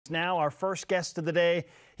now. Our first guest of the day,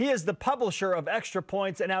 he is the publisher of Extra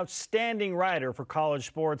Points, an outstanding writer for college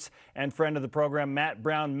sports and friend of the program, Matt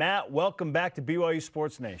Brown. Matt, welcome back to BYU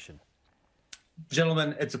Sports Nation.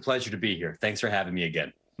 Gentlemen, it's a pleasure to be here. Thanks for having me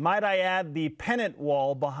again. Might I add, the pennant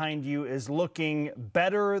wall behind you is looking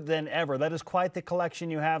better than ever. That is quite the collection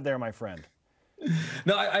you have there, my friend.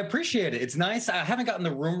 No, I appreciate it. It's nice. I haven't gotten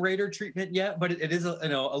the room raider treatment yet, but it is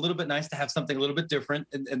a little bit nice to have something a little bit different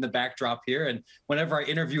in the backdrop here. And whenever I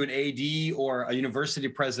interview an AD or a university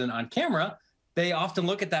president on camera, they often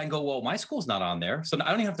look at that and go, "Well, my school's not on there, so I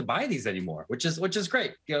don't even have to buy these anymore," which is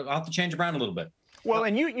great. I'll have to change around a little bit. Well,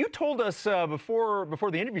 and you told us before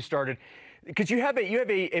the interview started, because you have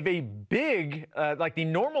a big like the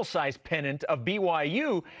normal size pennant of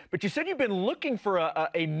BYU, but you said you've been looking for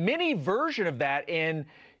a mini version of that, and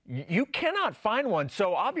you cannot find one.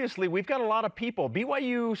 So obviously we've got a lot of people.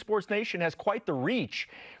 BYU Sports Nation has quite the reach.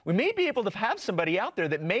 We may be able to have somebody out there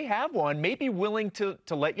that may have one, may be willing to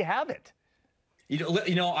let you have it.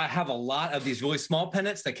 You know, I have a lot of these really small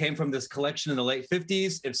pennants that came from this collection in the late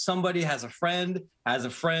 50s. If somebody has a friend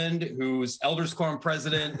whose Elders Quorum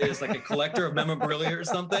president is like a collector of memorabilia or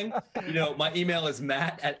something, my email is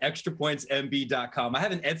matt@extrapointsmb.com. I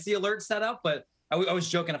have an Etsy alert set up, but I was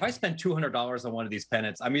joking. If I spend $200 on one of these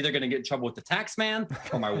pennants, I'm either going to get in trouble with the tax man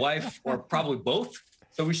or my wife or probably both.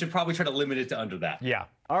 So we should probably try to limit it to under that. Yeah.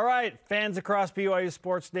 All right, fans across BYU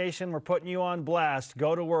Sports Nation, we're putting you on blast.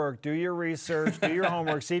 Go to work, do your research, do your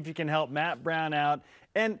homework, see if you can help Matt Brown out.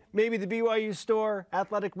 And maybe the BYU store,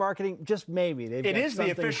 athletic marketing, just maybe. It is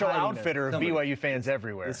the official outfitter of BYU fans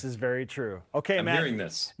everywhere. This is very true. Okay, Matt, I'm hearing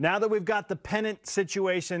this. Now that we've got the pennant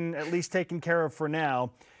situation at least taken care of for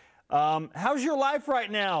now, how's your life right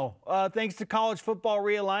now, thanks to college football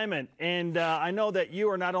realignment? And I know that you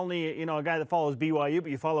are not only, a guy that follows BYU,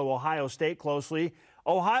 but you follow Ohio State closely.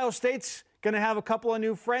 Ohio State's going to have a couple of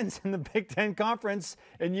new friends in the Big Ten Conference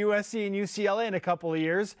in USC and UCLA in a couple of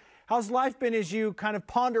years. How's life been as you kind of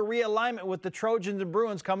ponder realignment with the Trojans and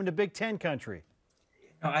Bruins coming to Big Ten country?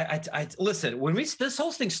 I listen, when this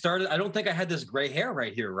whole thing started, I don't think I had this gray hair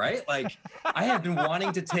right here, right? Like, I have been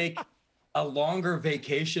wanting to take a longer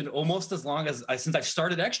vacation almost as long as since I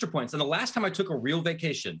started Extra Points. And the last time I took a real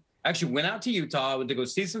vacation, I actually went out to Utah to go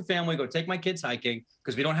see some family, go take my kids hiking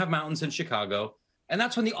because we don't have mountains in Chicago. And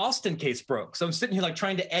that's when the Austin case broke. So I'm sitting here like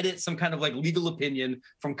trying to edit some kind of like legal opinion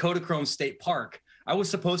from Kodachrome State Park. I was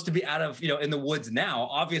supposed to be out of, in the woods now.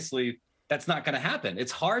 Obviously, that's not going to happen.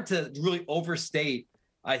 It's hard to really overstate,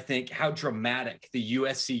 I think, how dramatic the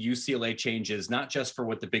USC UCLA changes, not just for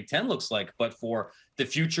what the Big Ten looks like, but for the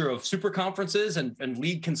future of super conferences and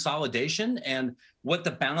league consolidation and what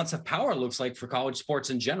the balance of power looks like for college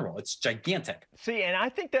sports in general. It's gigantic. See, and I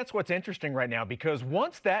think that's what's interesting right now, because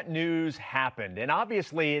once that news happened, and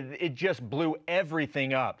obviously it just blew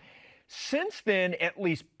everything up, since then, at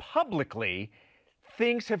least publicly,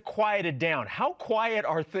 things have quieted down. How quiet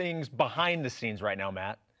are things behind the scenes right now,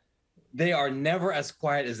 Matt? They are never as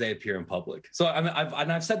quiet as they appear in public. So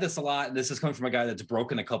I've said this a lot, and this is coming from a guy that's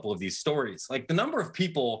broken a couple of these stories. Like, the number of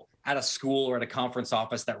people at a school or at a conference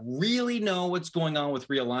office that really know what's going on with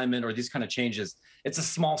realignment or these kind of changes, it's a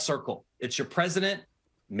small circle. It's your president,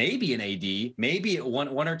 maybe an AD, maybe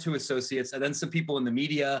one or two associates, and then some people in the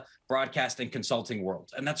media, broadcast, and consulting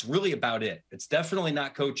world. And that's really about it. It's definitely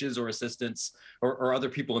not coaches or assistants or other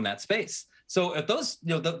people in that space. So if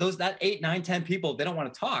that 8, 9, 10 people, they don't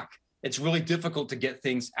want to talk, it's really difficult to get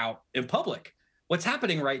things out in public. What's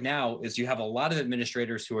happening right now is you have a lot of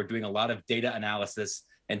administrators who are doing a lot of data analysis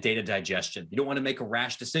and data digestion. You don't want to make a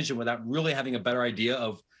rash decision without really having a better idea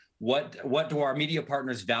of what do our media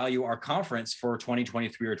partners value our conference for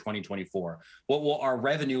 2023 or 2024? What will our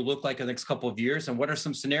revenue look like in the next couple of years? And what are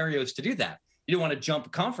some scenarios to do that? You don't want to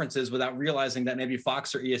jump conferences without realizing that maybe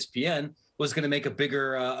Fox or ESPN was going to make a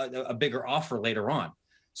bigger offer later on.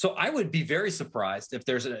 So I would be very surprised if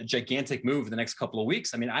there's a gigantic move in the next couple of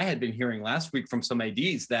weeks. I mean, I had been hearing last week from some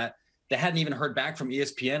ADs that they hadn't even heard back from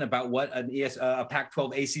ESPN about what a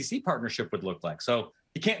Pac-12 ACC partnership would look like. So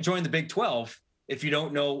you can't join the Big 12 if you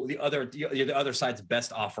don't know the other side's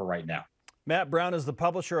best offer right now. Matt Brown is the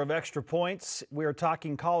publisher of Extra Points. We are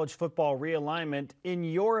talking college football realignment. In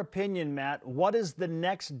your opinion, Matt, what is the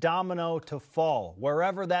next domino to fall,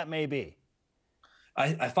 wherever that may be?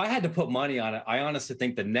 If I had to put money on it, I honestly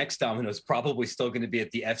think the next domino is probably still going to be at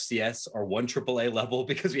the FCS or 1 AAA level,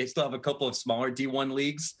 because we still have a couple of smaller D1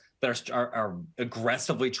 leagues that are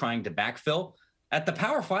aggressively trying to backfill. At the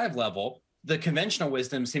Power 5 level, the conventional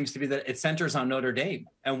wisdom seems to be that it centers on Notre Dame.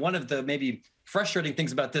 And one of the maybe frustrating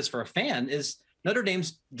things about this for a fan is Notre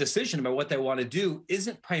Dame's decision about what they want to do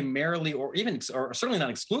isn't primarily or certainly not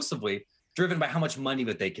exclusively driven by how much money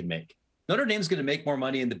that they can make. Notre Dame's going to make more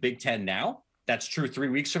money in the Big Ten now. That's true 3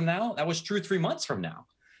 weeks from now. That was true 3 months from now.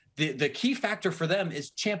 The key factor for them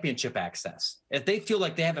is championship access. If they feel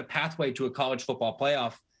like they have a pathway to a college football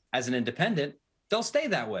playoff as an independent, they'll stay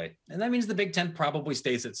that way. And that means the Big Ten probably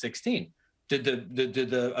stays at 16. Did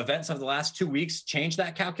the events of the last 2 weeks change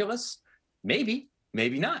that calculus? Maybe,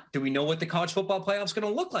 maybe not. Do we know what the college football playoff is going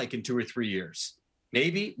to look like in 2 or 3 years?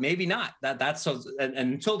 Maybe, maybe not. That's so. And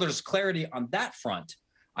until there's clarity on that front,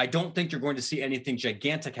 I don't think you're going to see anything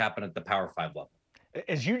gigantic happen at the Power 5 level.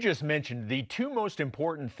 As you just mentioned, the two most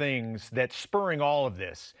important things that's spurring all of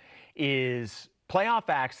this is playoff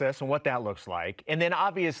access and what that looks like, and then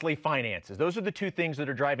obviously finances. Those are the two things that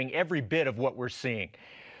are driving every bit of what we're seeing.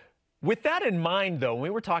 With that in mind, though, we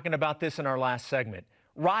were talking about this in our last segment,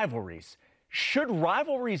 rivalries. Should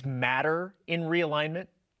rivalries matter in realignment?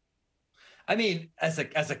 I mean, as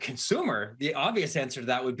a consumer, the obvious answer to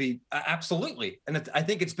that would be absolutely. And I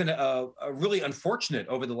think it's been a really unfortunate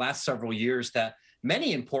over the last several years that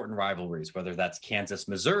many important rivalries, whether that's Kansas,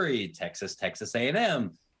 Missouri, Texas, Texas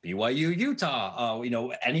A&M, BYU, Utah,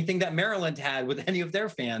 anything that Maryland had with any of their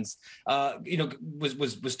fans,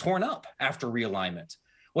 was torn up after realignment.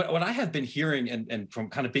 What I have been hearing and from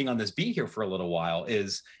kind of being on this beat here for a little while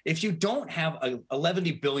is if you don't have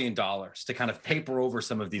 $11 billion to kind of paper over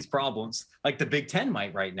some of these problems, like the Big Ten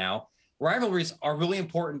might right now, rivalries are really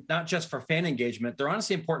important, not just for fan engagement, they're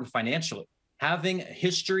honestly important financially. Having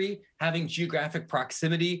history, having geographic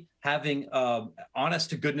proximity, having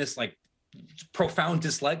honest to goodness, like profound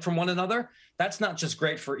dislike from one another, that's not just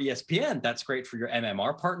great for ESPN, that's great for your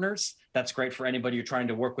MMR partners, that's great for anybody you're trying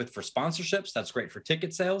to work with for sponsorships, that's great for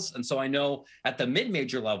ticket sales. And so I know at the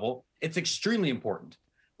mid-major level, it's extremely important.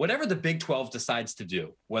 Whatever the Big 12 decides to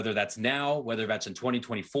do, whether that's now, whether that's in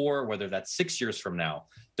 2024, whether that's 6 years from now,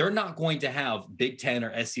 they're not going to have Big 10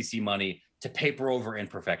 or SEC money to paper over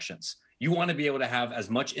imperfections. You want to be able to have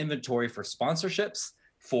as much inventory for sponsorships,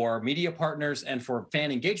 for media partners, and for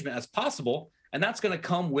fan engagement as possible. And that's going to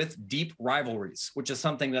come with deep rivalries, which is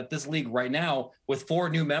something that this league right now, with 4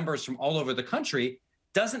 new members from all over the country,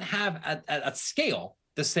 doesn't have at scale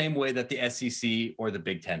the same way that the SEC or the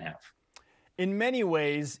Big Ten have. In many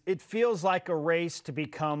ways, it feels like a race to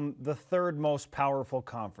become the third most powerful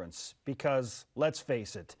conference because, let's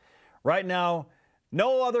face it, right now,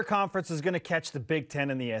 no other conference is going to catch the Big Ten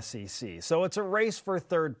and the SEC. So it's a race for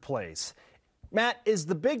third place. Matt, is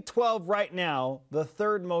the Big 12 right now the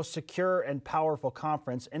third most secure and powerful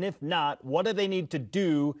conference? And if not, what do they need to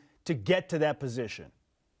do to get to that position?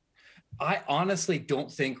 I honestly don't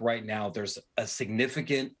think right now there's a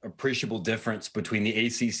significant, appreciable difference between the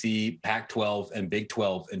ACC, Pac-12, and Big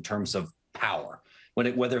 12 in terms of power,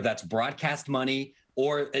 whether that's broadcast money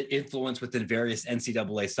or influence within various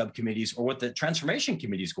NCAA subcommittees or what the transformation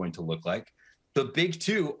committee is going to look like. The big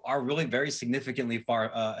two are really very significantly far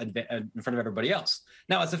in front of everybody else.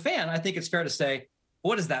 Now, as a fan, I think it's fair to say,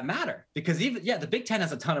 what does that matter? Because the Big Ten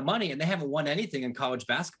has a ton of money and they haven't won anything in college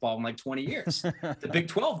basketball in like 20 years. The Big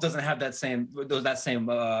 12 doesn't have that same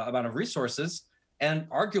amount of resources and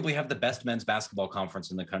arguably have the best men's basketball conference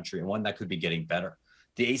in the country and one that could be getting better.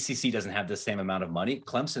 The ACC doesn't have the same amount of money.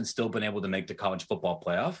 Clemson's still been able to make the college football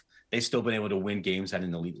playoff. They've still been able to win games at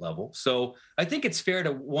an elite level. So I think it's fair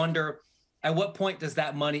to wonder, at what point does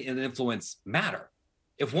that money and influence matter?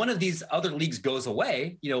 If one of these other leagues goes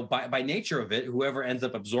away, by nature of it, whoever ends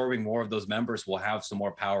up absorbing more of those members will have some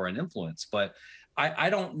more power and influence. But I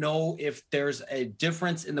don't know if there's a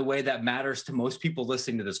difference in the way that matters to most people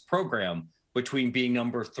listening to this program between being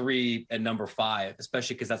number 3 and number 5,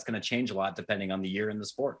 especially because that's going to change a lot depending on the year in the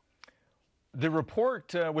sport. The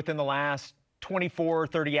report within the last 24,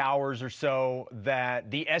 30 hours or so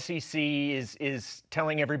that the SEC is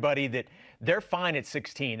telling everybody that they're fine at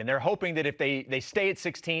 16, and they're hoping that if they stay at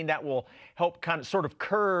 16, that will help kind of sort of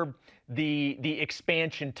curb the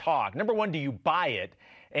expansion talk. Number one, do you buy it?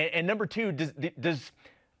 And number two, does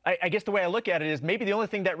I guess the way I look at it is maybe the only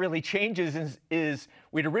thing that really changes is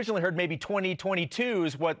we'd originally heard maybe 2022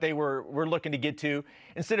 is what they were looking to get to.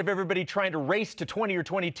 Instead of everybody trying to race to 20 or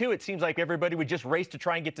 22, it seems like everybody would just race to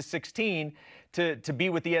try and get to 16 to be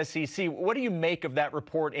with the SEC. What do you make of that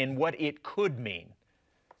report and what it could mean?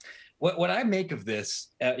 What I make of this,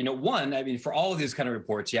 one, I mean, for all of these kind of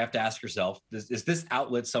reports, you have to ask yourself, is this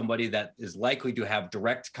outlet somebody that is likely to have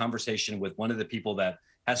direct conversation with one of the people that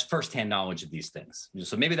has firsthand knowledge of these things?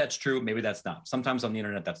 So maybe that's true, maybe that's not. Sometimes on the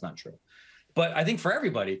internet, that's not true. But I think for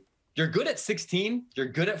everybody, you're good at 16, you're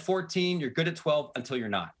good at 14, you're good at 12 until you're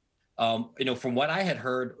not. From what I had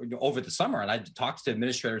heard over the summer, and I talked to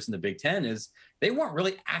administrators in the Big Ten, is they weren't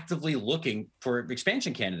really actively looking for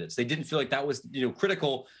expansion candidates. They didn't feel like that was,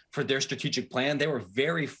 critical for their strategic plan. They were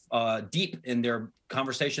very deep in their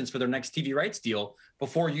conversations for their next TV rights deal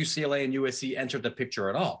before UCLA and USC entered the picture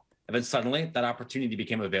at all. And then suddenly that opportunity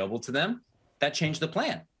became available to them. That changed the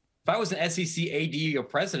plan. If I was an SEC AD or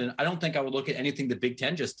president, I don't think I would look at anything the Big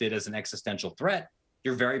Ten just did as an existential threat.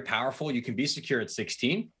 You're very powerful. You can be secure at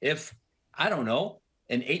 16. If, I don't know,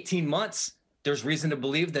 in 18 months, there's reason to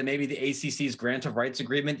believe that maybe the ACC's grant of rights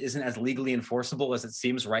agreement isn't as legally enforceable as it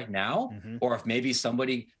seems right now, or if maybe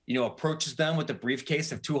somebody, approaches them with a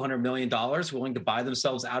briefcase of $200 million, willing to buy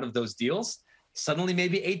themselves out of those deals, suddenly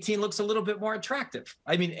maybe 18 looks a little bit more attractive.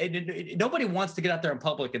 I mean, nobody wants to get out there in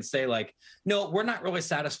public and say like, no, we're not really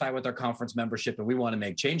satisfied with our conference membership and we want to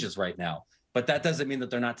make changes right now. But that doesn't mean that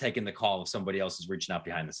they're not taking the call if somebody else is reaching out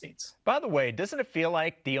behind the scenes. By the way, doesn't it feel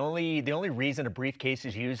like the only reason a briefcase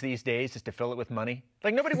is used these days is to fill it with money?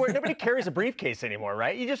 Like nobody carries a briefcase anymore,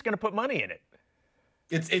 right? You're just going to put money in it.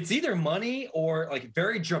 It's either money or like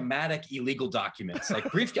very dramatic illegal documents. Like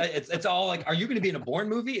it's all like, are you going to be in a Bourne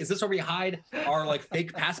movie? Is this where we hide our like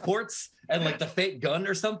fake passports and like the fake gun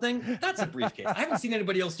or something? That's a briefcase. I haven't seen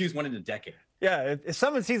anybody else use one in a decade. Yeah, if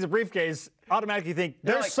someone sees a briefcase, automatically think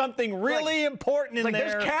there's something really important in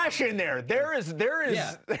there. There's cash in there. There is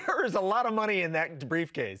a lot of money in that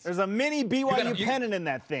briefcase. There's a mini BYU pennant in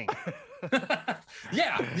that thing.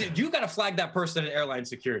 Yeah, you got to flag that person at airline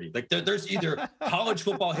security. Like there's either college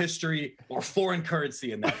football history or foreign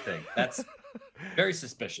currency in that thing. That's very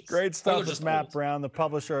suspicious. Great stuff with Matt Brown, the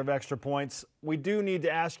publisher of Extra Points. We do need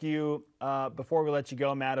to ask you, before we let you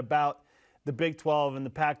go, Matt, about the Big 12 and the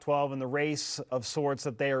Pac-12 and the race of sorts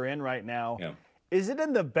that they are in right now. Yeah. Is it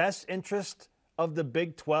in the best interest of the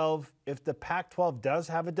Big 12 if the Pac-12 does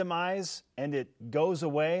have a demise and it goes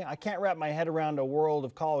away? I can't wrap my head around a world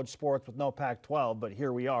of college sports with no Pac-12, but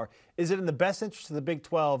here we are. Is it in the best interest of the Big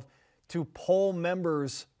 12 to pull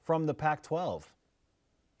members from the Pac-12?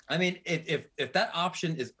 I mean, if that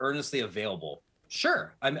option is earnestly available,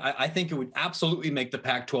 sure. I think it would absolutely make the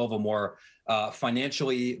Pac-12 a more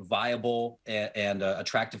financially viable and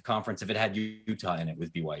attractive conference if it had Utah in it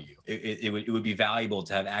with BYU. It would be valuable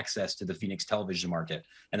to have access to the Phoenix television market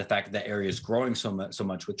and the fact that that area is growing so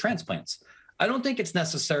much with transplants. I don't think it's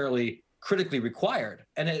necessarily critically required.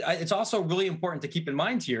 And it's also really important to keep in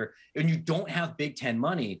mind here, when you don't have Big Ten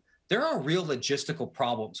money, there are real logistical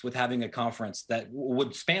problems with having a conference that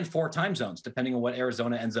would span 4 time zones, depending on what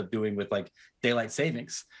Arizona ends up doing with like daylight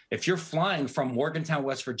savings. If you're flying from Morgantown,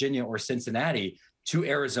 West Virginia or Cincinnati to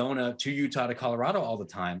Arizona, to Utah, to Colorado all the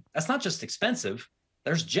time, that's not just expensive.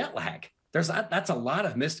 There's jet lag. That's a lot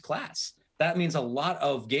of missed class. That means a lot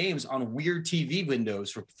of games on weird TV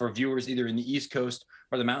windows for viewers either in the East Coast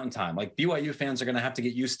or the Mountain Time. Like BYU fans are going to have to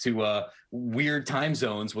get used to weird time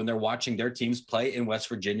zones when they're watching their teams play in West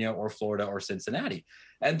Virginia or Florida or Cincinnati.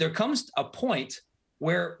 And there comes a point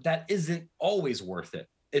where that isn't always worth it.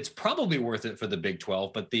 It's probably worth it for the Big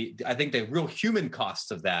 12, but I think the real human costs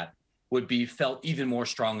of that would be felt even more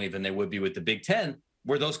strongly than they would be with the Big 10,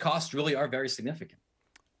 where those costs really are very significant.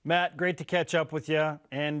 Matt, great to catch up with you.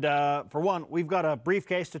 And for one, we've got a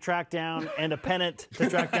briefcase to track down and a pennant to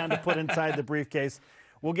track down to put inside the briefcase.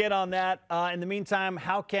 We'll get on that. In the meantime,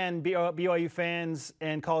 how can BYU fans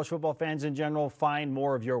and college football fans in general find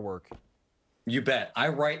more of your work? You bet. I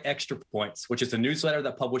write Extra Points, which is a newsletter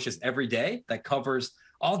that publishes every day that covers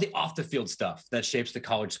all the off-the-field stuff that shapes the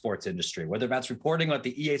college sports industry, whether that's reporting about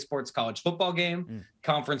the EA Sports college football game,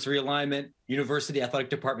 conference realignment, university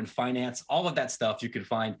athletic department finance, all of that stuff you can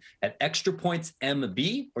find at Extra Points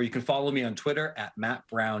MB, or you can follow me on Twitter at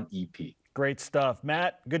MattBrownEP. Great stuff.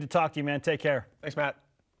 Matt, good to talk to you, man. Take care. Thanks, Matt.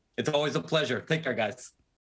 It's always a pleasure. Take care, guys.